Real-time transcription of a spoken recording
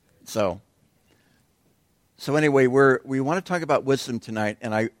So anyway, we want to talk about wisdom tonight,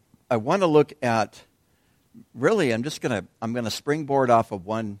 and I want to look at, really, I'm going to springboard off of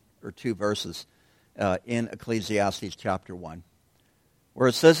one or two verses in Ecclesiastes chapter 1, where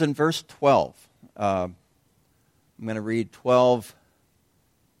it says in verse 12, I'm going to read 12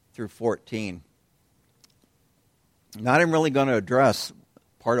 through 14. Not I'm really going to address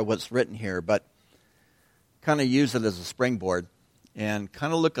part of what's written here, but kind of use it as a springboard and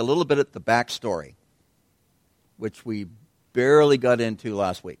kind of look a little bit at the backstory, which we barely got into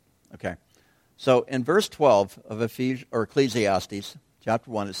last week. Okay, so in verse 12 of Ecclesiastes chapter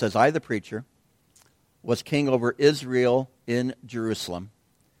 1, it says, I, the preacher, was king over Israel in Jerusalem,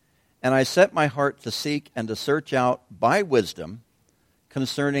 and I set my heart to seek and to search out by wisdom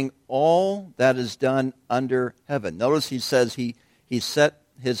concerning all that is done under heaven. Notice he says he set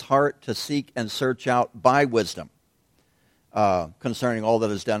his heart to seek and search out by wisdom concerning all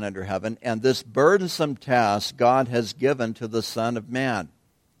that is done under heaven. And this burdensome task God has given to the Son of Man,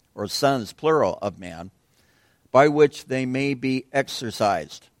 or sons, plural, of man, by which they may be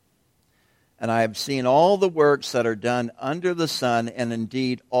exercised. And I have seen all the works that are done under the sun, and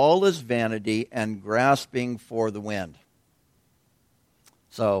indeed all is vanity and grasping for the wind.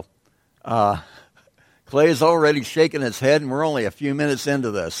 So, Clay's already shaking his head, and we're only a few minutes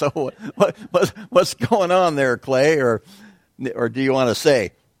into this. So what's going on there, Clay, or do you want to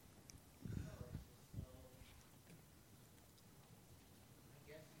say?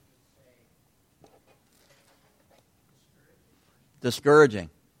 Discouraging.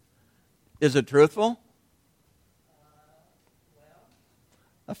 Is it truthful?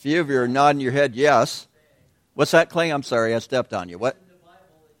 A few of you are nodding your head yes. What's that, Clay? I'm sorry, I stepped on you. What?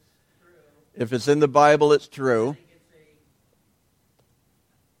 If it's in the Bible, it's true.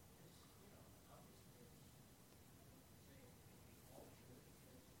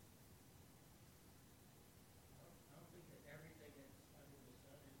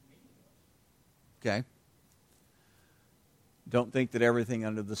 Okay. Don't think that everything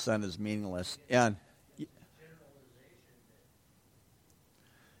under the sun is meaningless. And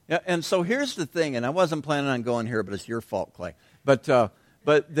so here's the thing, and I wasn't planning on going here, but it's your fault, Clay.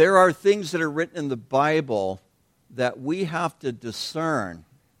 But there are things that are written in the Bible that we have to discern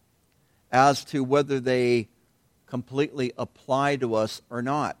as to whether they completely apply to us or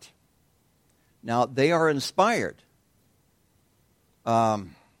not. Now, they are inspired. Paul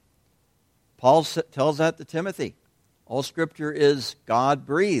tells that to Timothy. All Scripture is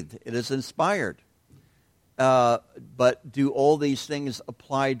God-breathed. It is inspired. But do all these things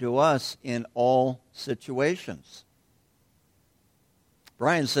apply to us in all situations?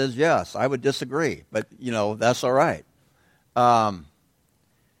 Brian says yes. I would disagree, but, that's all right.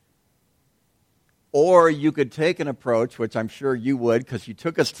 Or you could take an approach, which I'm sure you would, because you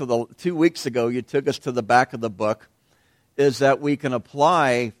took us 2 weeks ago, you took us to the back of the book, is that we can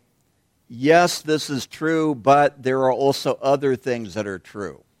apply, yes, this is true, but there are also other things that are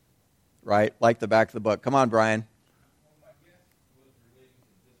true, right? Like the back of the book. Come on, Brian. Well, my guess was relating to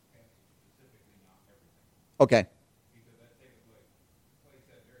this passage specifically, not everything. Okay. Because I take it like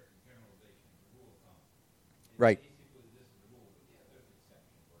said, there's a generalization, the rule of thumb. Right. Basically, this is the rule, but yeah, there's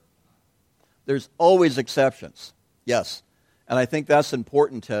exceptions where it's not. There's always exceptions, yes. And I think that's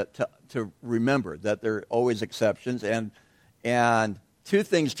important to remember, that there are always exceptions. And two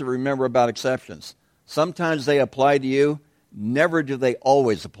things to remember about exceptions. Sometimes they apply to you. Never do they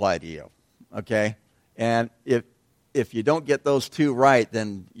always apply to you, okay? And if you don't get those two right,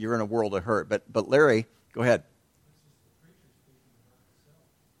 then you're in a world of hurt. But Larry, go ahead.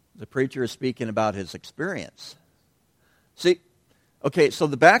 The preacher is speaking about his experience. See, okay, so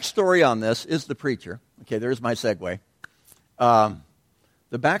the backstory on this is the preacher. Okay, there's my segue. The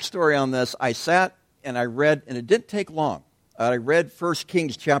backstory on this, I sat and I read, and it didn't take long. I read 1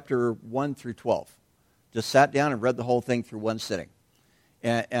 Kings chapter 1 through 12. Just sat down and read the whole thing through one sitting.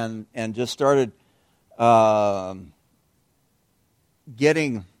 And just started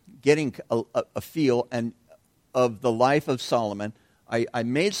getting a feel of the life of Solomon. I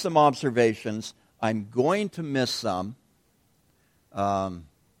made some observations. I'm going to miss some. I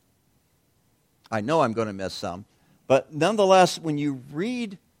know I'm going to miss some. But nonetheless, when you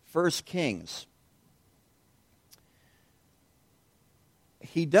read 1 Kings,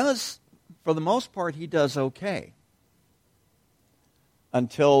 he does, for the most part, he does okay.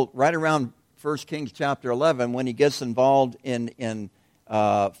 Until right around 1 Kings chapter 11, when he gets involved in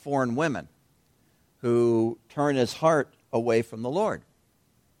foreign women who turn his heart away from the Lord.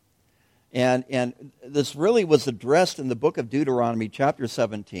 And this really was addressed in the book of Deuteronomy chapter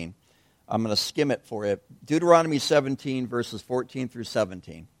 17. I'm going to skim it for you. Deuteronomy 17, verses 14 through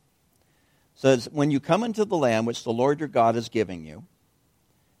 17. says, when you come into the land which the Lord your God is giving you,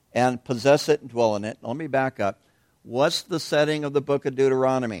 and possess it and dwell in it. Let me back up. What's the setting of the book of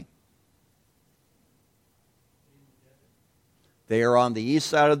Deuteronomy? They are on the east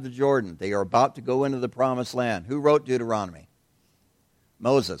side of the Jordan. They are about to go into the promised land. Who wrote Deuteronomy?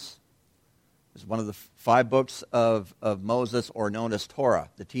 Moses. It's one of the 5 books of Moses, or known as Torah,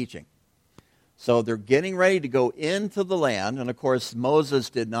 the teaching. So they're getting ready to go into the land. And of course, Moses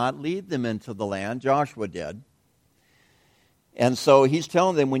did not lead them into the land. Joshua did. And so he's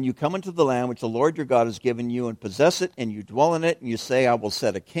telling them, when you come into the land which the Lord your God has given you and possess it, and you dwell in it, and you say, I will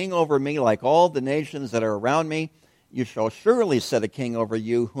set a king over me like all the nations that are around me, you shall surely set a king over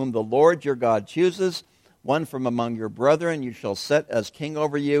you, whom the Lord your God chooses, one from among your brethren you shall set as king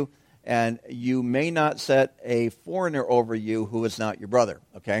over you, and you may not set a foreigner over you who is not your brother.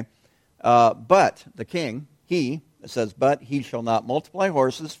 Okay? But the king, it says, but he shall not multiply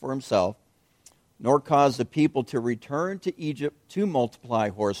horses for himself, nor cause the people to return to Egypt to multiply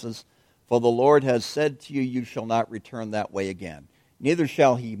horses, for the Lord has said to you, you shall not return that way again. Neither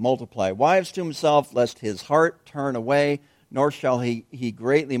shall he multiply wives to himself, lest his heart turn away, nor shall he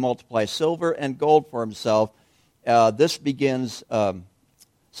greatly multiply silver and gold for himself. This begins,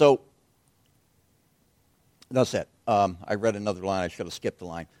 so that's it. I read another line. I should have skipped the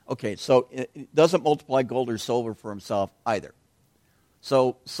line. Okay, so it doesn't multiply gold or silver for himself either.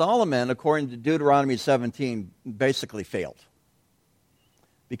 So Solomon, according to Deuteronomy 17, basically failed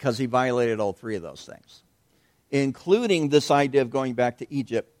because he violated all 3 of those things, including this idea of going back to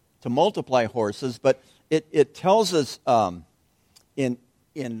Egypt to multiply horses. But it tells us in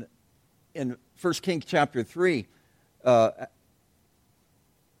 1 Kings chapter 3 that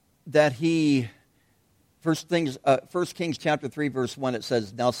he... 1 Kings chapter 3, verse 1, it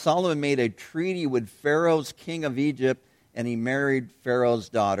says, now Solomon made a treaty with Pharaoh's king of Egypt, and he married Pharaoh's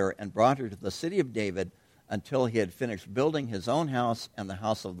daughter and brought her to the city of David until he had finished building his own house and the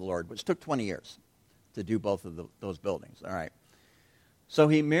house of the Lord, which took 20 years to do both of those buildings. All right. So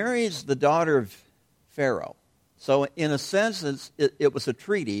he marries the daughter of Pharaoh. So in a sense, it was a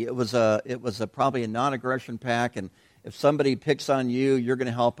treaty. It was probably a non-aggression pact, and if somebody picks on you, you're going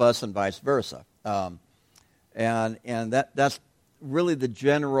to help us, and vice versa. And that's really the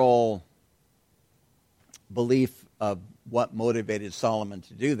general belief of what motivated Solomon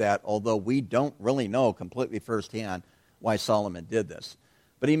to do that, although we don't really know completely firsthand why Solomon did this.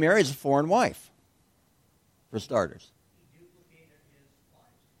 But he marries a foreign wife, for starters. He duplicated his wives.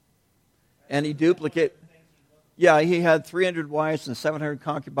 And he duplicated... Yeah, he had 300 wives and 700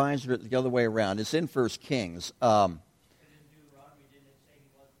 concubines, or the other way around. It's in 1 Kings.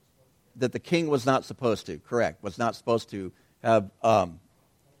 That the king was not supposed to, correct, was not supposed to have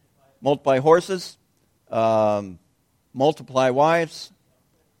multiply horses, multiply wives,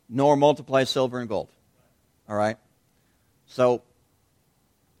 nor multiply silver and gold. All right? So,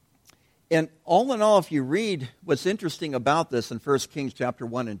 and all in all, if you read what's interesting about this in 1 Kings chapter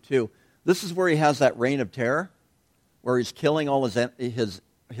 1 and 2, this is where he has that reign of terror, where he's killing all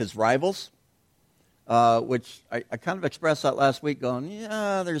his rivals. Which I kind of expressed that last week, going,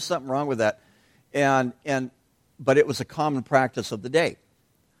 yeah, there's something wrong with that, but it was a common practice of the day.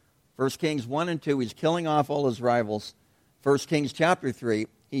 1 Kings 1 and 2, he's killing off all his rivals. 1 Kings chapter 3,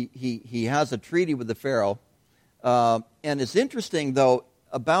 he has a treaty with the Pharaoh, and it's interesting though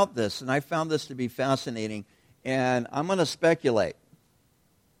about this, and I found this to be fascinating, and I'm going to speculate.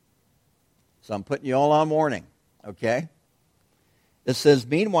 So I'm putting you all on warning, okay? It says,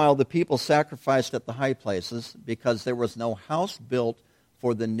 meanwhile, the people sacrificed at the high places because there was no house built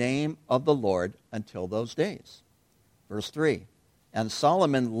for the name of the Lord until those days. Verse 3, and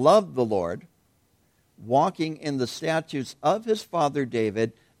Solomon loved the Lord, walking in the statutes of his father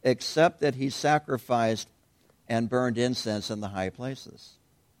David, except that he sacrificed and burned incense in the high places.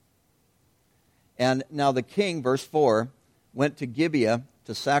 And now the king, verse 4, went to Gibeah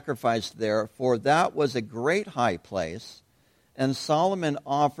to sacrifice there, for that was a great high place, and Solomon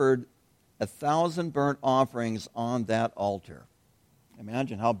offered 1,000 burnt offerings on that altar.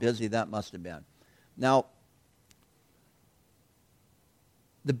 Imagine how busy that must have been. Now,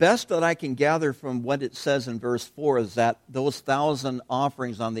 the best that I can gather from what it says in verse 4 is that those 1,000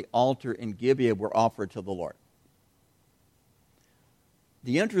 offerings on the altar in Gibeah were offered to the Lord.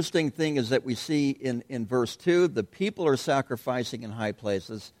 The interesting thing is that we see in verse 2, the people are sacrificing in high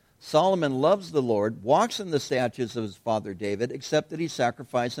places. Solomon loves the Lord, walks in the statutes of his father David, except that he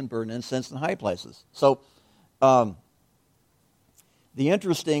sacrificed and burned incense in high places. So the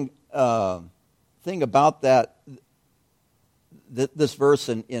interesting thing about that, this verse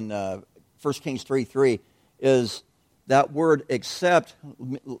in 1 Kings 3:3 is that word except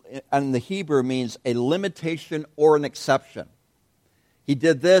in the Hebrew means a limitation or an exception. He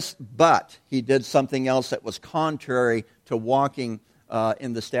did this, but he did something else that was contrary to walking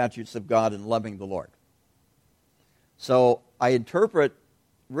in the statutes of God and loving the Lord. So I interpret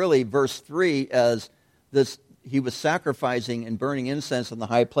really verse 3 as this: he was sacrificing and burning incense in the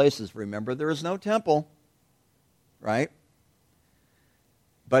high places. Remember, there is no temple, right?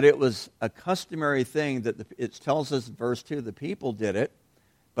 But it was a customary thing that it tells us in verse 2, the people did it,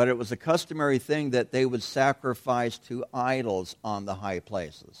 but it was a customary thing that they would sacrifice to idols on the high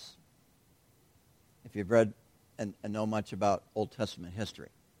places. If you've read and know much about Old Testament history.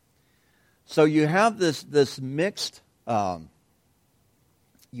 So you have this mixed, kind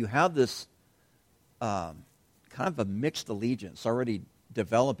of a mixed allegiance already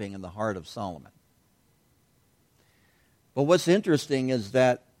developing in the heart of Solomon. But what's interesting is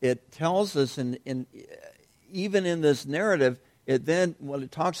that it tells us, even in this narrative, when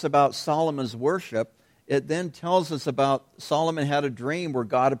it talks about Solomon's worship, it then tells us about Solomon had a dream where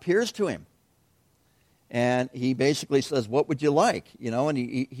God appears to him. And he basically says, what would you like? And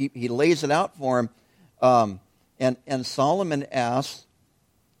he lays it out for him. And Solomon asks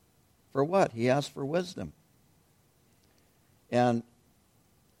for what? He asks for wisdom. And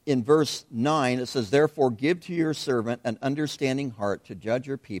in verse 9, it says, therefore give to your servant an understanding heart to judge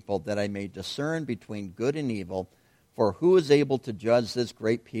your people, that I may discern between good and evil. For who is able to judge this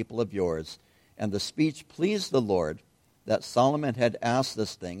great people of yours? And the speech pleased the Lord, that Solomon had asked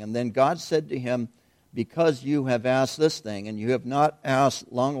this thing. And then God said to him, because you have asked this thing, and you have not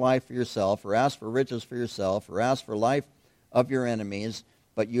asked long life for yourself, or asked for riches for yourself, or asked for life of your enemies,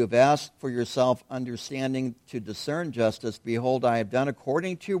 but you have asked for yourself understanding to discern justice, behold, I have done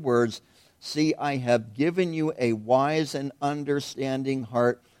according to your words. See, I have given you a wise and understanding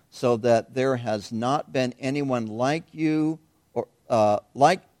heart, so that there has not been anyone like you, or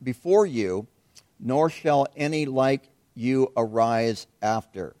like before you, nor shall any like you arise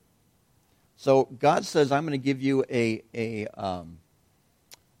after. So God says, I'm going to give you a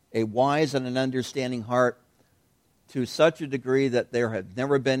wise and an understanding heart to such a degree that there have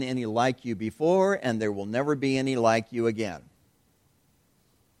never been any like you before, and there will never be any like you again.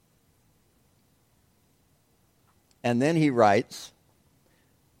 And then he writes,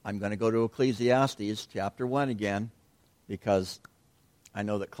 I'm going to go to Ecclesiastes chapter 1 again, because I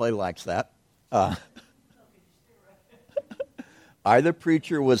know that Clay likes that. I, the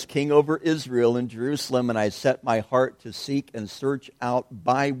preacher, was king over Israel in Jerusalem, and I set my heart to seek and search out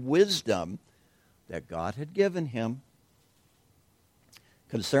by wisdom that God had given him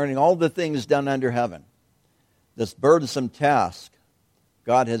concerning all the things done under heaven. This burdensome task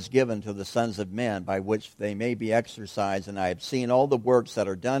God has given to the sons of men, by which they may be exercised, and I have seen all the works that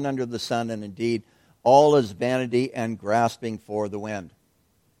are done under the sun, and indeed all is vanity and grasping for the wind.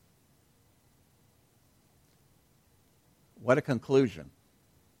 What a conclusion.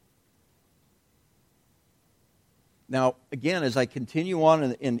 Now, again, as I continue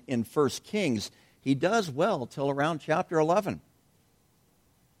on in 1 Kings, he does well till around chapter 11,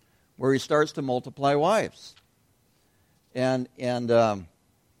 where he starts to multiply wives. And it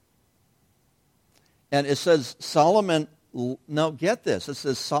says Solomon, now get this, it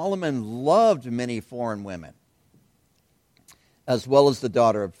says Solomon loved many foreign women, as well as the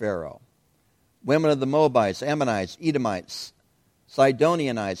daughter of Pharaoh, women of the Moabites, Ammonites, Edomites,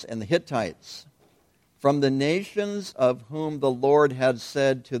 Sidonianites, and the Hittites, from the nations of whom the Lord had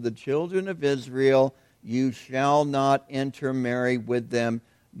said to the children of Israel, you shall not intermarry with them,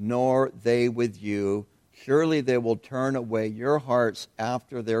 nor they with you. Surely they will turn away your hearts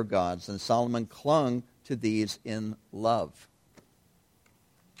after their gods. And Solomon clung to these in love.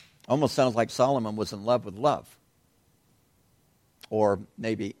 Almost sounds like Solomon was in love with love. Or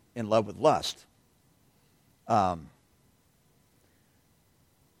maybe in love with lust.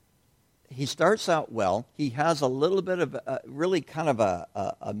 He starts out well. He has a little bit of really kind of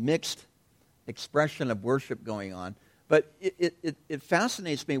a mixed expression of worship going on. But it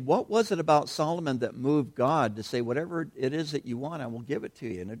fascinates me. What was it about Solomon that moved God to say, whatever it is that you want, I will give it to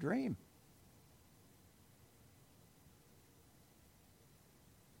you in a dream?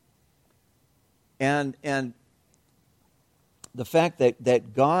 And the fact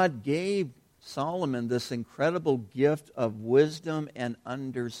that God gave Solomon this incredible gift of wisdom and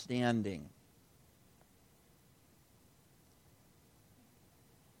understanding.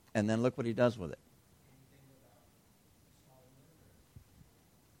 And then look what he does with it.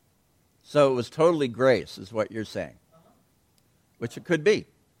 So it was totally grace, is what you're saying. Which it could be.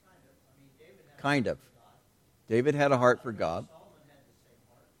 Kind of. David had a heart for God.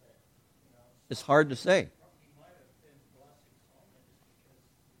 It's hard to say.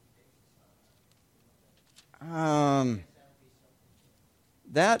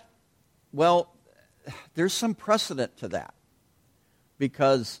 That, well, there's some precedent to that.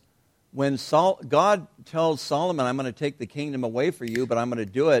 Because when God tells Solomon, I'm going to take the kingdom away from you, but I'm going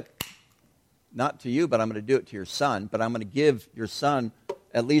to do it, not to you, but I'm going to do it to your son. But I'm going to give your son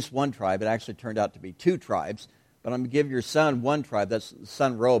at least one tribe. It actually turned out to be 2 tribes. But I'm going to give your son one tribe. That's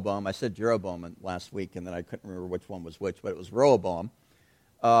son Rehoboam. I said Jeroboam last week, and then I couldn't remember which one was which, but it was Rehoboam.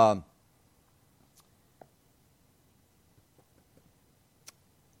 I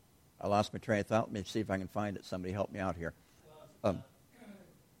lost my train of thought. Let me see if I can find it. Somebody help me out here.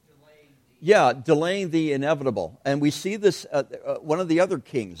 Delaying the inevitable. And we see this, one of the other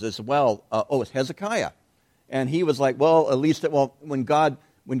kings as well, it's Hezekiah. And he was like, when God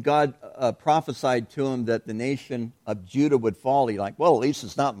prophesied to him that the nation of Judah would fall, he's like, well, at least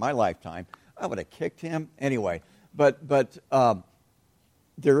it's not in my lifetime. I would have kicked him anyway. But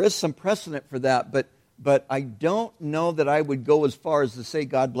there is some precedent for that. But I don't know that I would go as far as to say,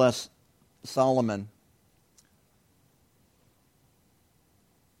 God bless Solomon.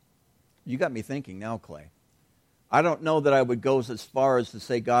 You got me thinking now, Clay. I don't know that I would go as far as to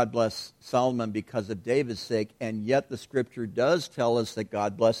say God bless Solomon because of David's sake, and yet the Scripture does tell us that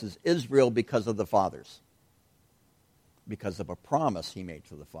God blesses Israel because of the fathers, because of a promise he made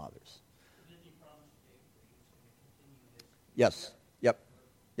to the fathers. Didn't he promise David that he was going to continue his? Yes. Yep.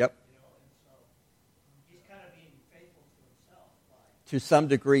 And so he's kind of being faithful to himself. To some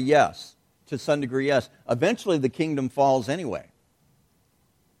degree, yes. To some degree, yes. Eventually, the kingdom falls anyway.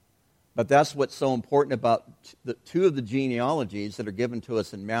 But that's what's so important about the 2 of the genealogies that are given to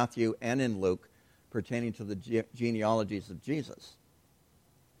us in Matthew and in Luke pertaining to the genealogies of Jesus.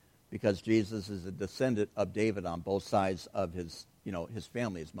 Because Jesus is a descendant of David on both sides of his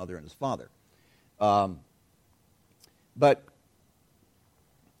family, his mother and his father. But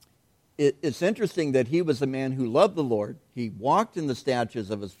it's interesting that he was a man who loved the Lord. He walked in the statutes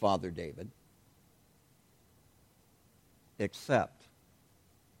of his father David, except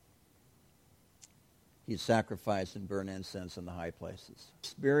he sacrificed and burned incense in the high places.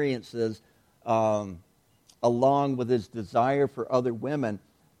 Experiences along with his desire for other women.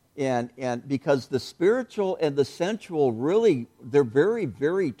 And because the spiritual and the sensual really, they're very,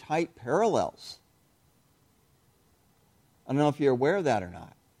 very tight parallels. I don't know if you're aware of that or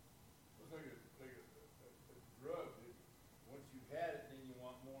not. It's like a drug. Once you've had it, then you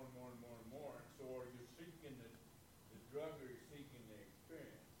want more and more and more and more. So are you seeking the drug or are you seeking the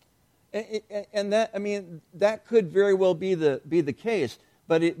experience? And that could very well be the case.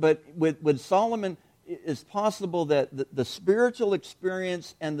 But with Solomon, it's possible that the spiritual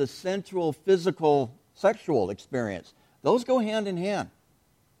experience and the sensual, physical, sexual experience, those go hand in hand.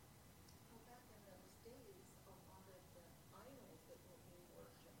 Back in those days, a lot of the idols that were being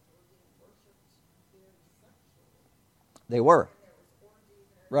worshipped very sexually. They were. And there was orgies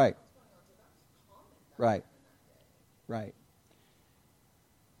and everything Right. else going on, so that was common back Right. in that day. Right.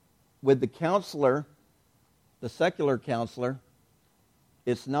 With the counselor, the secular counselor,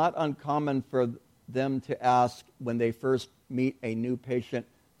 it's not uncommon for them to ask when they first meet a new patient,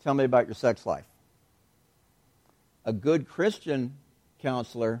 tell me about your sex life. A good Christian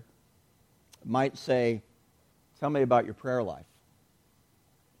counselor might say, tell me about your prayer life.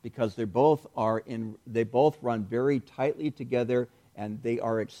 Because they both run very tightly together, and they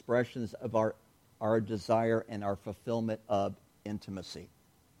are expressions of our desire and our fulfillment of intimacy.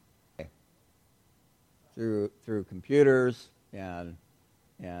 Through computers and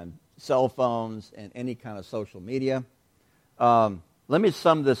cell phones and any kind of social media. Let me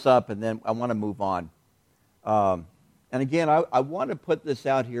sum this up, and then I want to move on. And again, I want to put this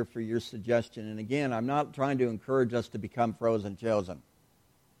out here for your suggestion. And again, I'm not trying to encourage us to become frozen chosen.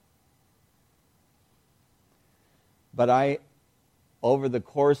 But over the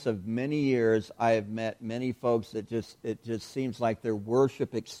course of many years, I have met many folks that it just seems like their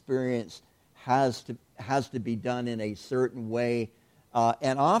worship experience has to be done in a certain way.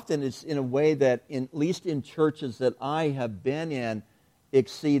 And often it's in a way that, at least in churches that I have been in,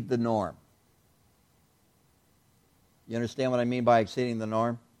 exceed the norm. You understand what I mean by exceeding the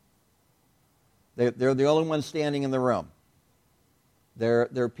norm? They're the only ones standing in the room.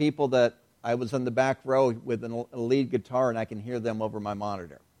 They're people that I was in the back row with a lead guitar and I can hear them over my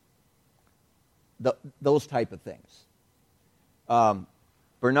monitor. Those type of things.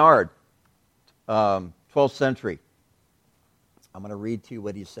 Bernard, 12th century. I'm going to read to you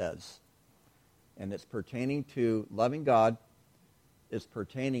what he says. And it's pertaining to loving God. It's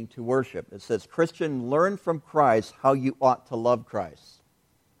pertaining to worship. It says, Christian, learn from Christ how you ought to love Christ.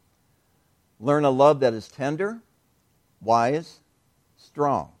 Learn a love that is tender, wise,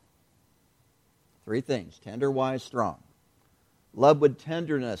 strong. Three things: tender, wise, strong. Love with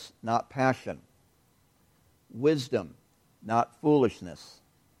tenderness, not passion. Wisdom, not foolishness.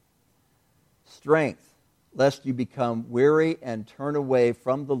 Strength, lest you become weary and turn away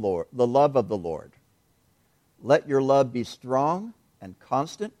from the Lord, the love of the Lord. Let your love be strong and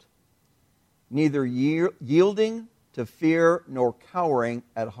constant, neither yielding to fear nor cowering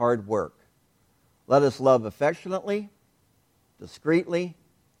at hard work. Let us love affectionately, discreetly,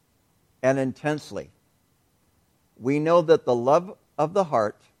 and intensely. We know that the love of the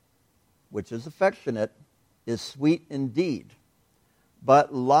heart, which is affectionate, is sweet indeed,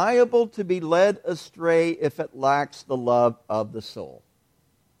 but liable to be led astray if it lacks the love of the soul.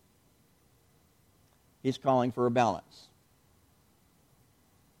 He's calling for a balance.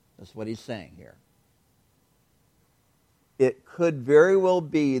 That's what he's saying here. It could very well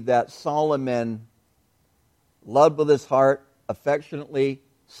be that Solomon loved with his heart, affectionately,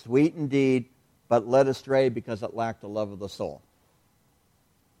 sweet indeed, but led astray because it lacked the love of the soul.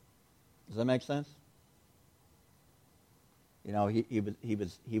 Does that make sense? You know,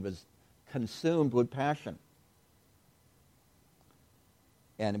 he was consumed with passion.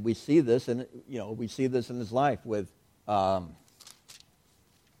 And we see this in his life with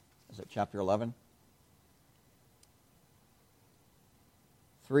is it chapter 11?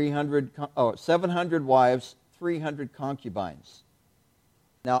 700 wives, 300 concubines.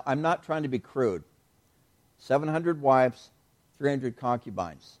 Now, I'm not trying to be crude. 700 wives, 300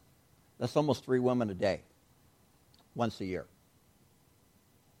 concubines. That's almost 3 women a day, once a year.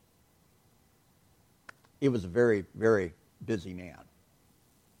 He was a very, very busy man.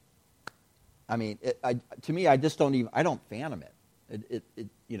 I mean, to me, I don't fathom it.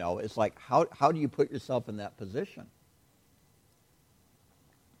 It's like, how do you put yourself in that position?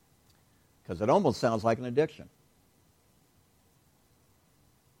 Because it almost sounds like an addiction.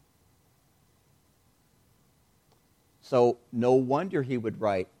 So no wonder he would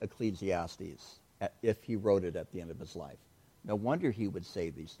write Ecclesiastes if he wrote it at the end of his life. No wonder he would say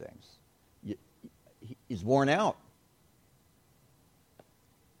these things. He's worn out.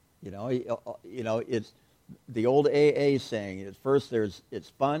 It's the old AA saying. At first, it's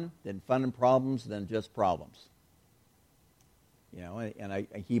fun, then fun and problems, then just problems.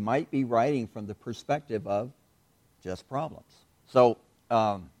 He might be writing from the perspective of just problems. So,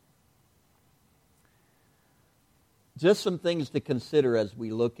 just some things to consider as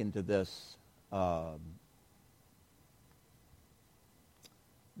we look into this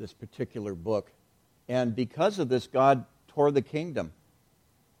this particular book. And because of this, God tore the kingdom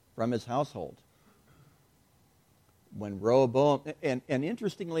from his household. When Rehoboam, and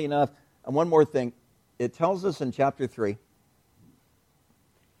interestingly enough, and one more thing, it tells us in chapter 3,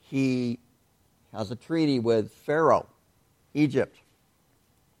 he has a treaty with Pharaoh, Egypt.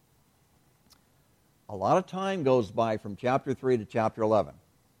 A lot of time goes by from chapter 3 to chapter 11,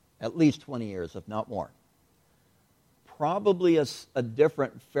 at least 20 years, if not more. Probably a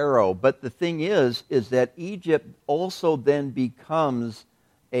different Pharaoh, but the thing is that Egypt also then becomes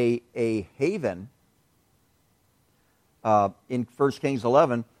a haven. In 1 Kings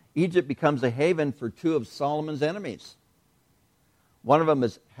 11, Egypt becomes a haven for 2 of Solomon's enemies. One of them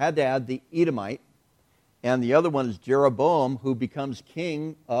is Hadad the Edomite, and the other one is Jeroboam, who becomes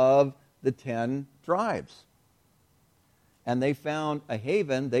king of the 10 tribes. And they found a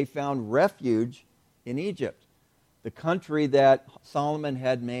haven, they found refuge in Egypt, the country that Solomon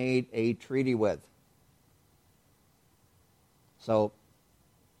had made a treaty with. So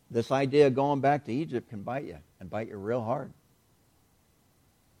this idea of going back to Egypt can bite you, and bite you real hard.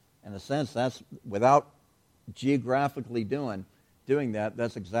 In a sense, that's without geographically doing that,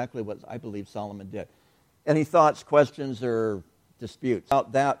 that's exactly what I believe Solomon did. Any thoughts, questions, or disputes?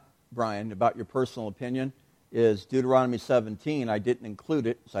 About that, Brian, about your personal opinion, is Deuteronomy 17. I didn't include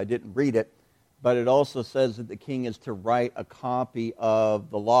it, so I didn't read it, but it also says that the king is to write a copy of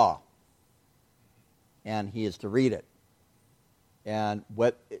the law, and he is to read it. And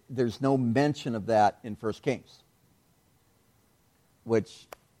there's no mention of that in 1 Kings, which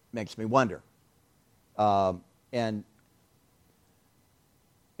makes me wonder. And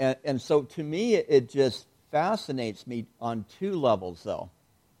so to me, it just fascinates me on 2 levels, though.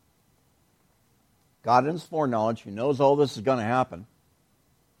 God in his foreknowledge, who knows all this is going to happen,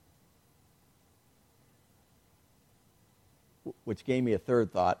 which gave me a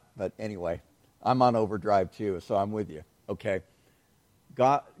third thought, but anyway, I'm on overdrive too, so I'm with you. Okay.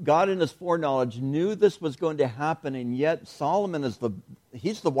 God in his foreknowledge knew this was going to happen, and yet Solomon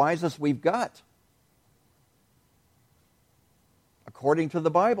he's the wisest we've got, according to the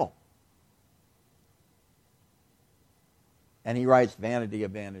Bible. And he writes, vanity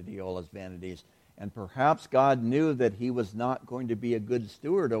of vanity, all his vanities. And perhaps God knew that he was not going to be a good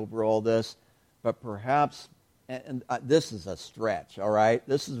steward over all this, but perhaps, and this is a stretch, all right?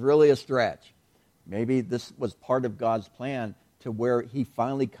 This is really a stretch. Maybe this was part of God's plan to where he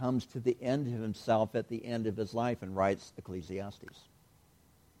finally comes to the end of himself at the end of his life and writes Ecclesiastes.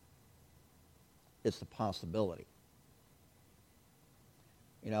 It's a possibility.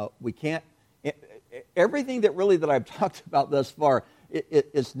 You know, we can't, everything that I've talked about thus far,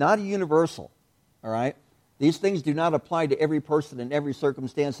 it's not a universal, all right? These things do not apply to every person in every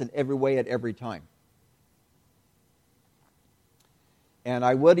circumstance in every way at every time. And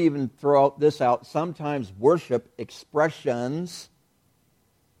I would even throw this out. Sometimes worship expressions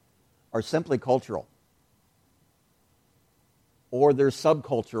are simply cultural, or they're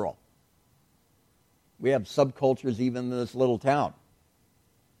subcultural. We have subcultures even in this little town.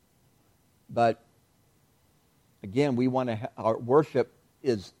 But again, we want to our worship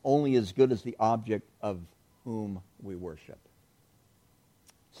is only as good as the object of whom we worship.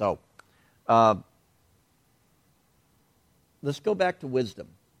 So, let's go back to wisdom.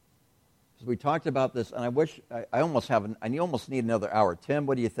 Because we talked about this, and I wish I almost need another hour. Tim,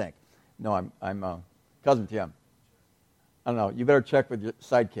 what do you think? No, I'm cousin Tim. I don't know. You better check with your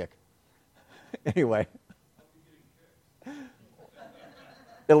sidekick. Anyway,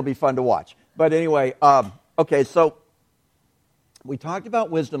 it'll be fun to watch. But anyway, okay. So we talked about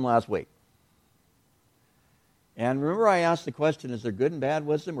wisdom last week. And remember I asked the question, is there good and bad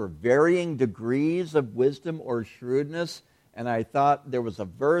wisdom or varying degrees of wisdom or shrewdness? And I thought there was a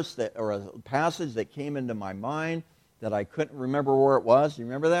verse or a passage that came into my mind that I couldn't remember where it was. You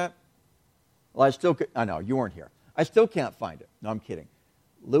remember that? Well, I know, you weren't here. I still can't find it. No, I'm kidding.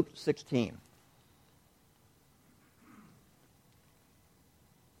 Luke 16.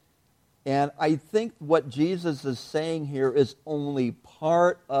 And I think what Jesus is saying here is only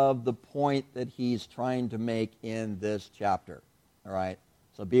part of the point that he's trying to make in this chapter. All right?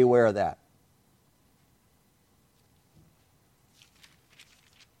 So be aware of that.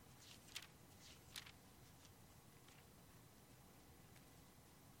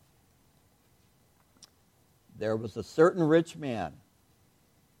 There was a certain rich man.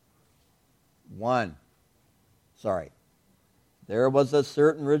 There was a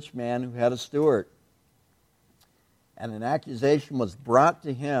certain rich man who had a steward. And an accusation was brought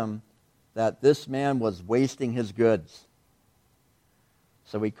to him that this man was wasting his goods.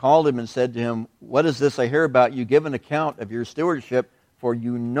 So he called him and said to him, "What is this I hear about you? Give an account of your stewardship, for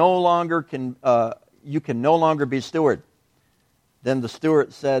you can no longer be steward." Then the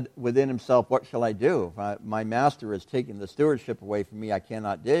steward said within himself, "What shall I do? My master has taken the stewardship away from me. I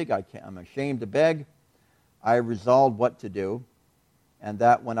cannot dig. I'm ashamed to beg. I resolved what to do, and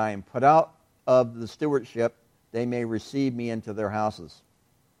that when I am put out of the stewardship, they may receive me into their houses."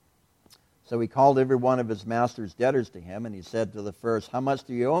 So he called every one of his master's debtors to him, and he said to the first, "How much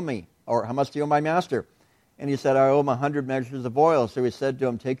do you owe me? Or how much do you owe my master?" And he said, "I owe him 100 measures of oil." So he said to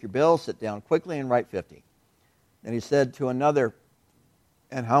him, "Take your bill, sit down quickly, and write 50. Then he said to another,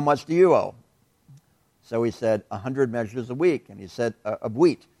 "And how much do you owe?" So he said, 100 measures of wheat. And he said, of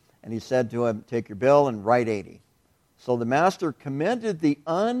wheat. And he said to him, "Take your bill and write 80. So the master commended the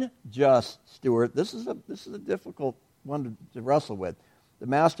unjust steward. This is a difficult one to wrestle with. The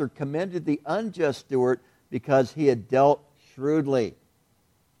master commended the unjust steward because he had dealt shrewdly.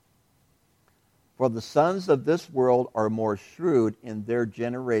 For the sons of this world are more shrewd in their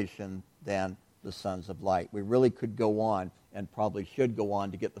generation than the sons of light. We really could go on and probably should go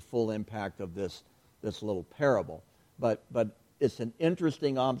on to get the full impact of this little parable. But it's an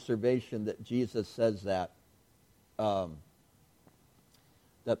interesting observation that Jesus says that the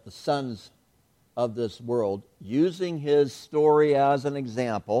sons of this world, using his story as an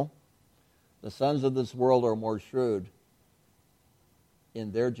example, the sons of this world are more shrewd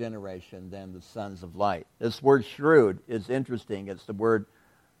in their generation than the sons of light. This word shrewd is interesting. It's the word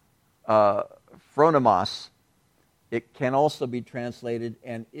phronimos. It can also be translated,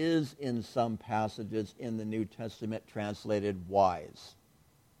 and is in some passages in the New Testament translated wise.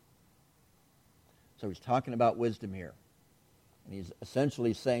 So he's talking about wisdom here. And he's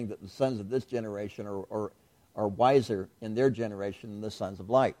essentially saying that the sons of this generation are wiser in their generation than the sons of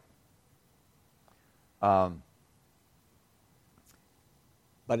light. But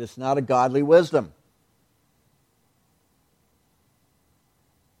it's not a godly wisdom.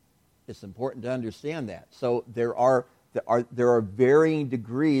 It's important to understand that. So there are varying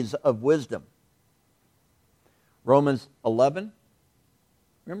degrees of wisdom. Romans 11.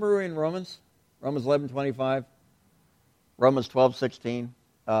 Remember we're in Romans 11:25. Romans 12:16.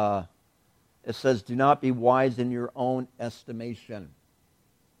 It says, "Do not be wise in your own estimation."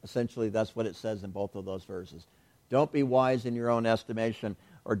 Essentially, that's what it says in both of those verses. Don't be wise in your own estimation,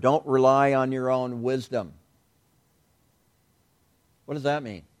 or don't rely on your own wisdom. What does that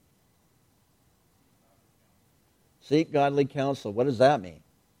mean? Seek godly counsel. What does that mean?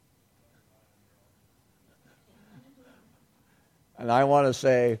 And I want to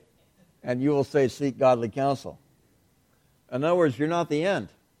say, and you will say, seek godly counsel. In other words, you're not the end,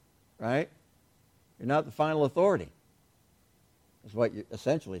 right? You're not the final authority. That's what you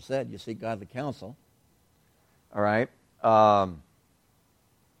essentially said. You seek godly counsel. All right?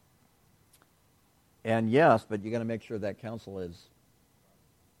 And yes, but you got to make sure that counsel is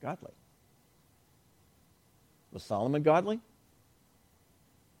godly. Was Solomon godly?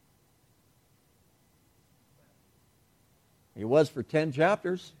 He was for 10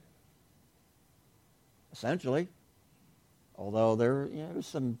 chapters, essentially. Although there's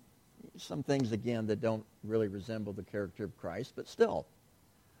some things, again, that don't really resemble the character of Christ, but still.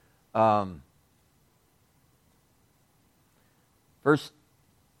 First,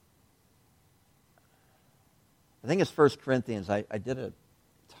 I think it's 1 Corinthians. I did a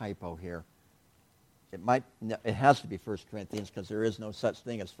typo here. It has to be 1 Corinthians because there is no such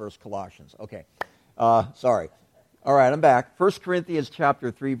thing as 1 Colossians. Okay. Sorry. All right, I'm back. 1 Corinthians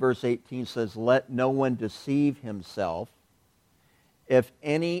chapter 3, verse 18 says, "Let no one deceive himself. If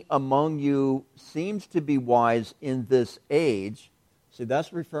any among you seems to be wise in this age," see,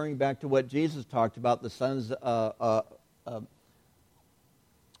 that's referring back to what Jesus talked about, the sons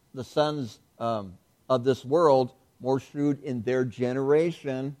of this world, more shrewd in their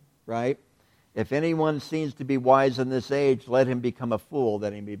generation, right? If anyone seems to be wise in this age, let him become a fool,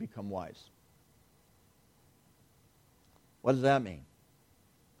 that he may become wise. What does that mean?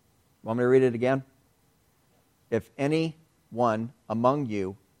 Want me to read it again? If anyone among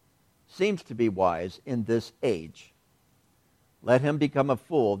you seems to be wise in this age, let him become a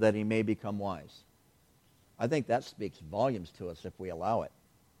fool, that he may become wise. I think that speaks volumes to us if we allow it.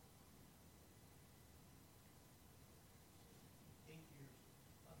 Think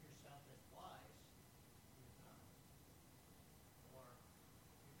of yourself as wise, you're not. Or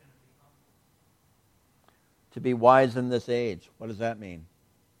you're going to be humble. To be wise in this age, what does that mean?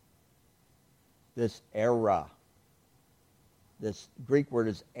 This era. This Greek word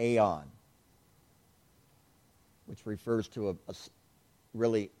is aeon, which refers to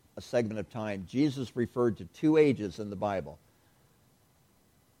really a segment of time. Jesus referred to two ages in the Bible.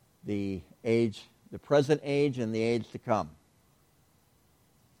 The present age and the age to come.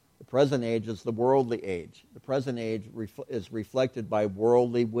 The present age is the worldly age. The present age is reflected by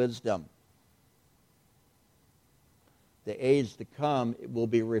worldly wisdom. The age to come will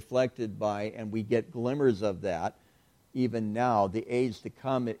be reflected by, and we get glimmers of that even now, the age to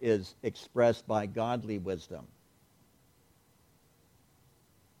come is expressed by godly wisdom.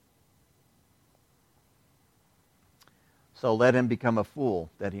 So let him become a fool,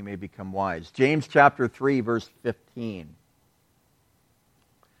 that he may become wise. James chapter 3, verse 15.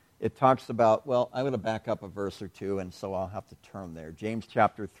 It talks about, well, I'm going to back up a verse or two, and so I'll have to turn there. James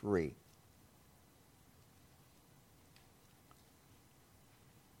chapter 3.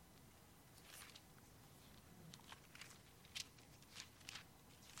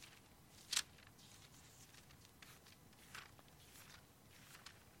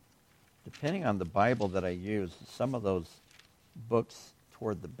 Depending on the Bible that I use, some of those books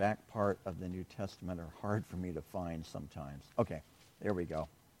toward the back part of the New Testament are hard for me to find sometimes. Okay, there we go.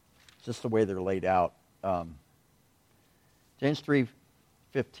 Just the way they're laid out. James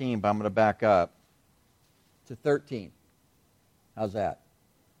 3:15, but I'm going to back up to 13. How's that?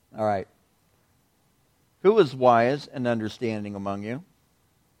 All right. Who is wise and understanding among you?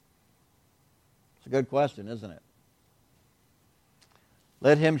 It's a good question, isn't it?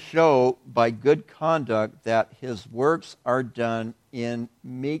 Let him show by good conduct that his works are done in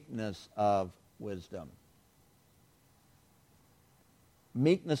meekness of wisdom.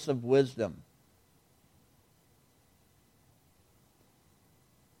 Meekness of wisdom.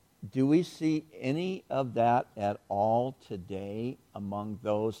 Do we see any of that at all today among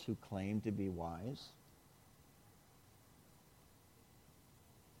those who claim to be wise?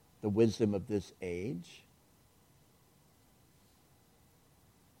 The wisdom of this age?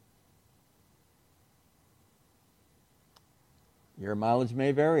 Your mileage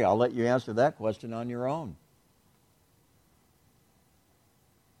may vary. I'll let you answer that question on your own.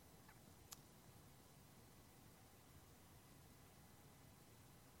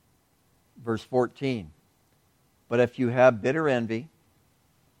 Verse 14. But if you have bitter envy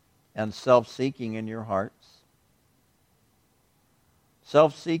and self-seeking in your hearts,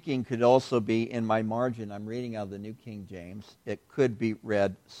 Self-seeking could also be, in my margin, I'm reading out of the New King James, it could be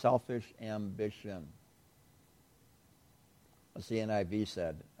read selfish ambition. As the NIV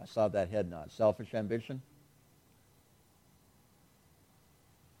said, I saw that head nod. Selfish ambition?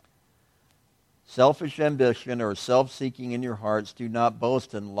 Selfish ambition or self-seeking in your hearts, do not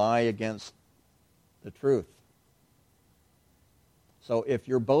boast and lie against the truth. So if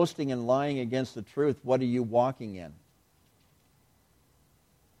you're boasting and lying against the truth, what are you walking in?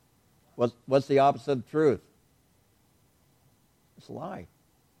 What's the opposite of truth? It's a lie.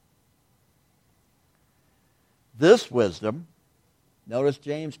 This wisdom, notice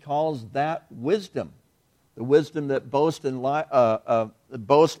James calls that wisdom. The wisdom that boast and lie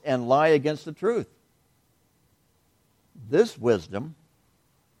against the truth. This wisdom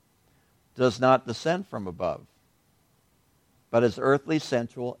does not descend from above, but is earthly,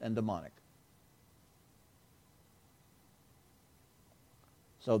 sensual, and demonic.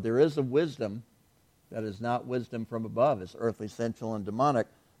 So there is a wisdom that is not wisdom from above. It's earthly, sensual, and demonic.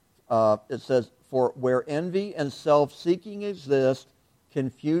 It says, for where envy and self-seeking exist,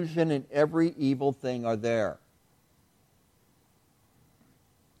 confusion and every evil thing are there.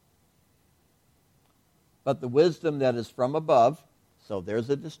 But the wisdom that is from above, so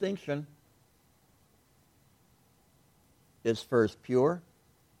there's a distinction, is first pure,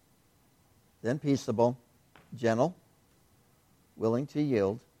 then peaceable, gentle, willing to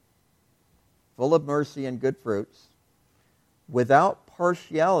yield, full of mercy and good fruits, without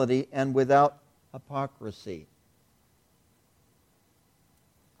partiality and without hypocrisy.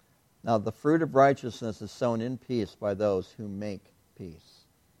 Now, the fruit of righteousness is sown in peace by those who make peace.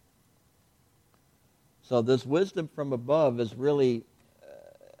 So this wisdom from above is really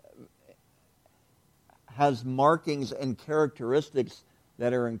has markings and characteristics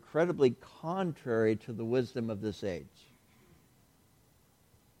that are incredibly contrary to the wisdom of this age.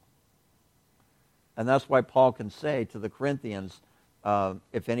 And that's why Paul can say to the Corinthians,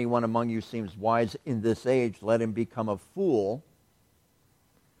 if anyone among you seems wise in this age, let him become a fool,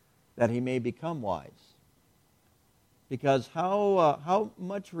 that he may become wise. Because how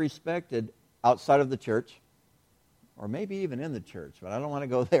much respected outside of the church, or maybe even in the church, but I don't want to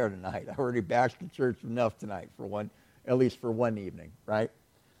go there tonight. I already bashed the church enough tonight at least for one evening, right?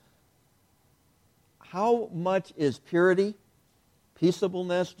 How much is purity,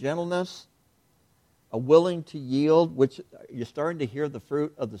 peaceableness, gentleness, a willing to yield, which you're starting to hear the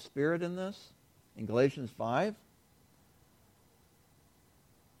fruit of the Spirit in this, in Galatians 5.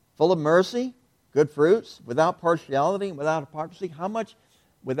 Full of mercy, good fruits, without partiality, without hypocrisy. How much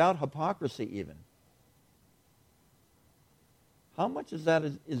without hypocrisy even? How much is that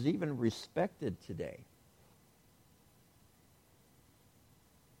is even respected today?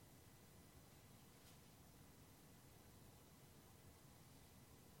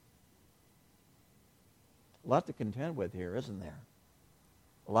 A lot to contend with here, isn't there?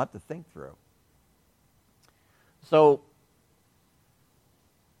 A lot to think through. So,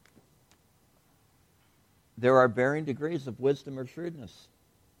 there are varying degrees of wisdom or shrewdness.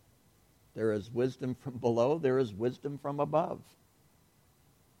 There is wisdom from below, there is wisdom from above.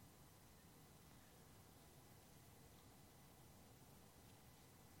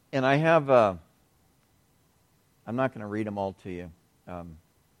 And I have, I'm not going to read them all to you.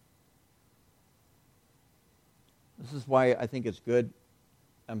 This is why I think it's good.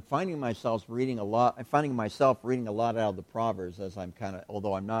 I'm finding myself reading a lot out of the Proverbs as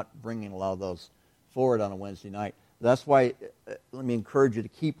although I'm not bringing a lot of those forward on a Wednesday night. That's why let me encourage you to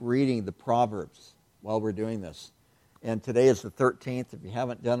keep reading the Proverbs while we're doing this. And today is the 13th. If you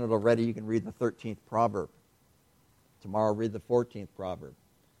haven't done it already, you can read the 13th proverb. Tomorrow, read the 14th proverb.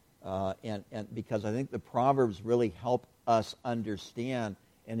 And because I think the Proverbs really help us understand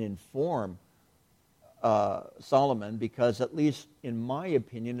and inform Solomon, because at least in my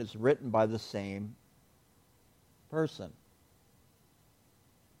opinion, it's written by the same person.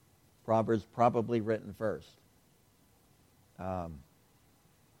 Proverbs probably written first.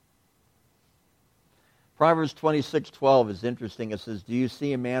 Proverbs 26:12 is interesting. It says, "Do you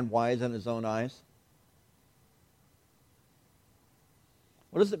see a man wise in his own eyes?"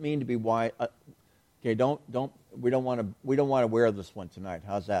 What does it mean to be wise? Okay, we don't want to wear this one tonight.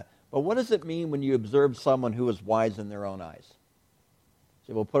 How's that? But what does it mean when you observe someone who is wise in their own eyes?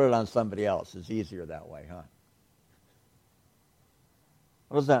 So we'll put it on somebody else. It's easier that way, huh?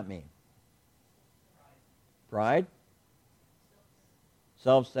 What does that mean? Pride?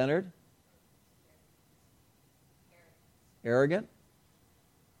 Self-centered? Arrogant?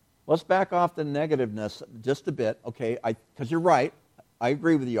 Let's back off the negativeness just a bit, okay? Because you're right. I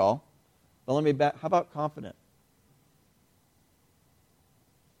agree with you all. But let me back. How about confident?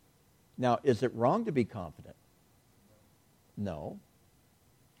 Now, is it wrong to be confident? No.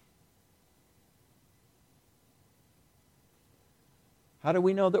 How do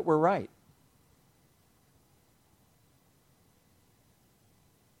we know that we're right?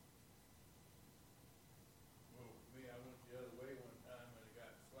 Well, me, I went the other way one time and I got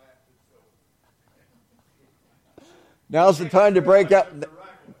slapped and so. Now's the time to break out. The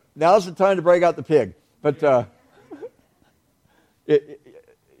right way. Now's the time to break out the pig. But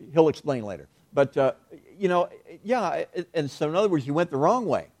he'll explain later. But yeah. And so, in other words, you went the wrong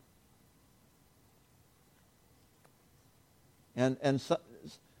way. And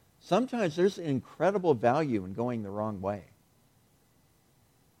sometimes there's incredible value in going the wrong way,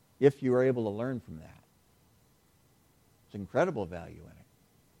 if you are able to learn from that. There's incredible value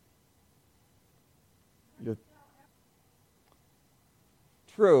in it.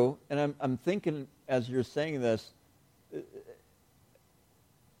 True, and I'm thinking as you're saying this,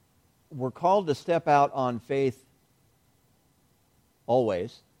 we're called to step out on faith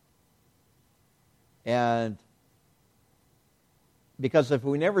always. And because if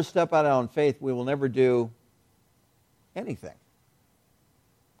we never step out on faith, we will never do anything.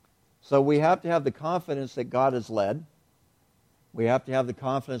 So we have to have the confidence that God has led. We have to have the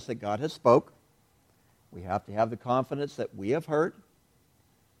confidence that God has spoke. We have to have the confidence that we have heard.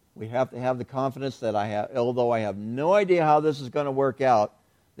 We have to have the confidence that although I have no idea how this is going to work out,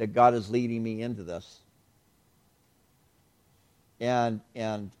 that God is leading me into this. And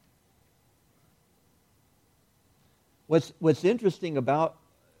what's interesting about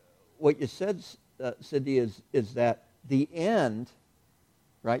what you said, Cindy, is that the end,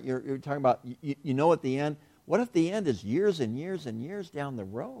 right? You're talking about, you know at the end. What if the end is years and years and years down the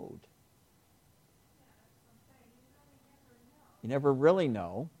road? You never really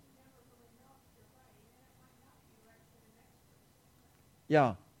know.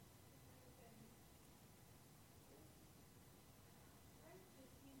 Yeah.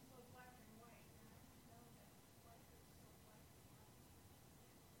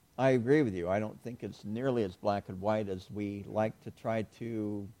 I agree with you. I don't think it's nearly as black and white as we like to try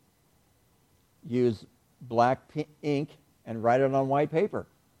to use black ink and write it on white paper.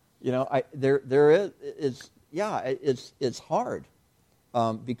 You know, it's hard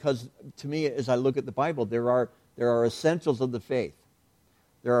because to me, as I look at the Bible, there are essentials of the faith.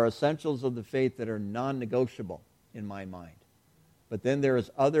 There are essentials of the faith that are non-negotiable in my mind. But then there is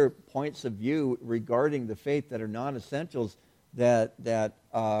other points of view regarding the faith that are non-essentials that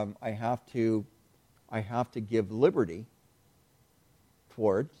I have to give liberty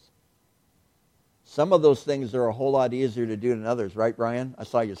towards. Some of those things are a whole lot easier to do than others, right, Brian? I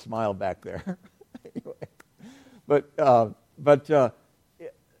saw you smile back there. Anyway, but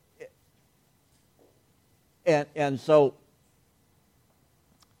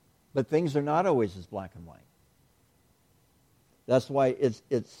things are not always as black and white. That's why it's.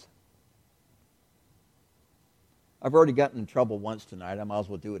 I've already gotten in trouble once tonight. I might as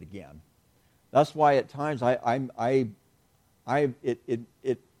well do it again. That's why at times let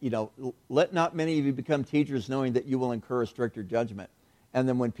not many of you become teachers knowing that you will incur a stricter judgment. And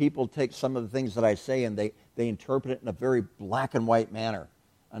then when people take some of the things that I say and they interpret it in a very black and white manner,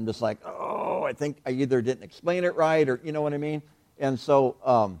 I'm just like, oh, I think I either didn't explain it right or, you know what I mean? And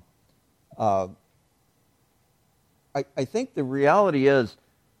so I think the reality is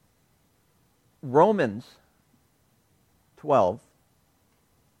Romans 12.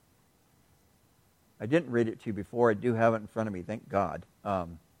 I didn't read it to you before. I do have it in front of me. Thank God.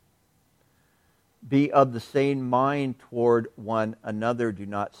 Be of the same mind toward one another. Do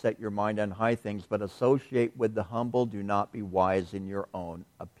not set your mind on high things, but associate with the humble. Do not be wise in your own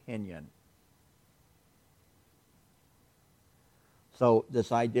opinion. So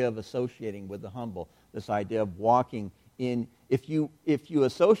this idea of associating with the humble, this idea of walking in, if you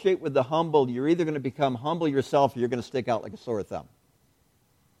associate with the humble, you're either going to become humble yourself or you're going to stick out like a sore thumb.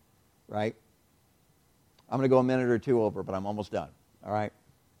 Right? I'm going to go a minute or two over, but I'm almost done. All right?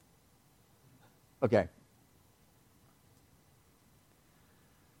 Okay.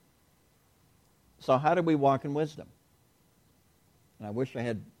 So how do we walk in wisdom? And I wish I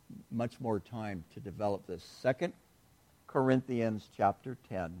had much more time to develop this. 2 Corinthians chapter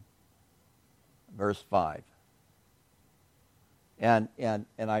 10, verse 5. And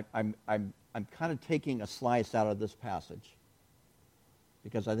I'm kind of taking a slice out of this passage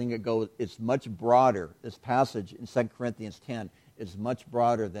because I think it's much broader. This passage in 2 Corinthians 10 is much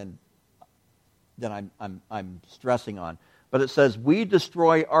broader than I'm stressing on. But it says, we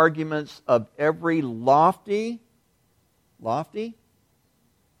destroy arguments of every lofty,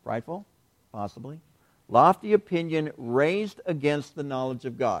 prideful, possibly, lofty opinion raised against the knowledge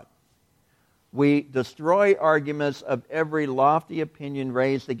of God. We destroy arguments of every lofty opinion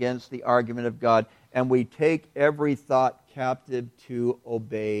raised against the argument of God, and we take every thought captive to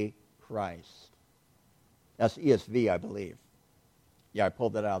obey Christ. That's ESV, I believe. Yeah, I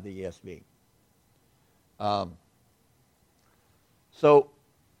pulled that out of the ESV. So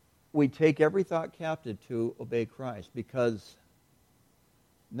we take every thought captive to obey Christ, because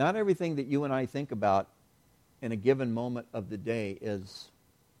not everything that you and I think about in a given moment of the day is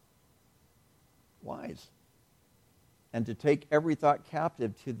wise. And to take every thought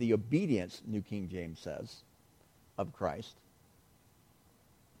captive to the obedience, New King James says, of Christ,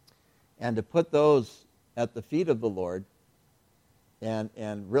 and to put those at the feet of the Lord,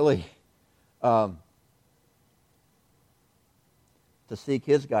 and really to seek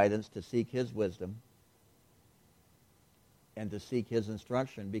His guidance, to seek His wisdom, and to seek His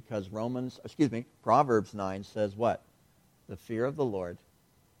instruction, because Proverbs 9 says what? The fear of the Lord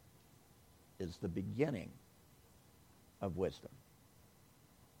is the beginning of wisdom.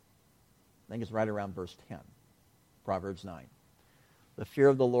 I think it's right around verse 10, Proverbs 9. The fear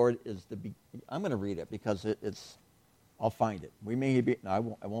of the Lord is I'm going to read it because it's. I'll find it. We may be.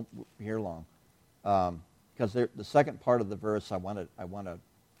 No, I won't be here long, because the second part of the verse I want to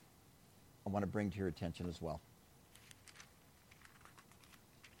bring to your attention as well.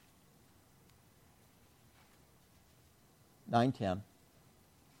 Nine 10.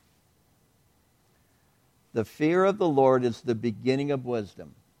 The fear of the Lord is the beginning of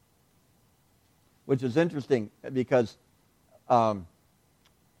wisdom, which is interesting because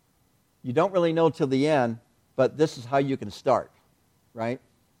you don't really know till the end, but this is how you can start, right?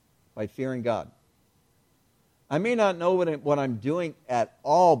 By fearing God. I may not know what I'm doing at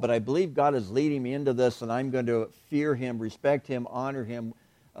all, but I believe God is leading me into this, and I'm going to fear Him, respect Him, honor Him,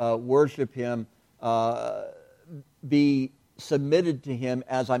 worship Him, be submitted to Him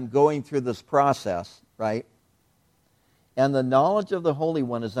as I'm going through this process, right? And the knowledge of the Holy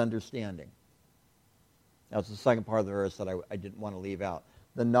One is understanding. That's the second part of the verse that I didn't want to leave out.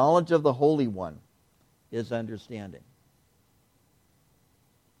 The knowledge of the Holy One is understanding.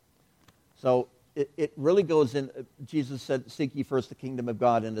 So it really goes in. Jesus said, "Seek ye first the kingdom of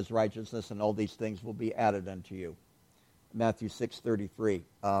God and His righteousness, and all these things will be added unto you." Matthew 6:33.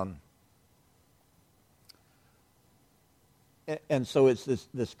 And so it's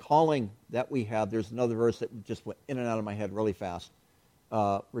this calling that we have. There's another verse that just went in and out of my head really fast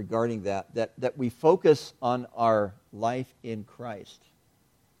regarding that we focus on our life in Christ.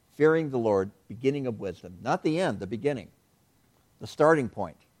 Fearing the Lord, beginning of wisdom. Not the end, the beginning. The starting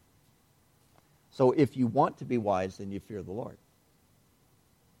point. So if you want to be wise, then you fear the Lord.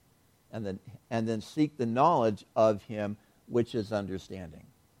 And then seek the knowledge of Him, which is understanding.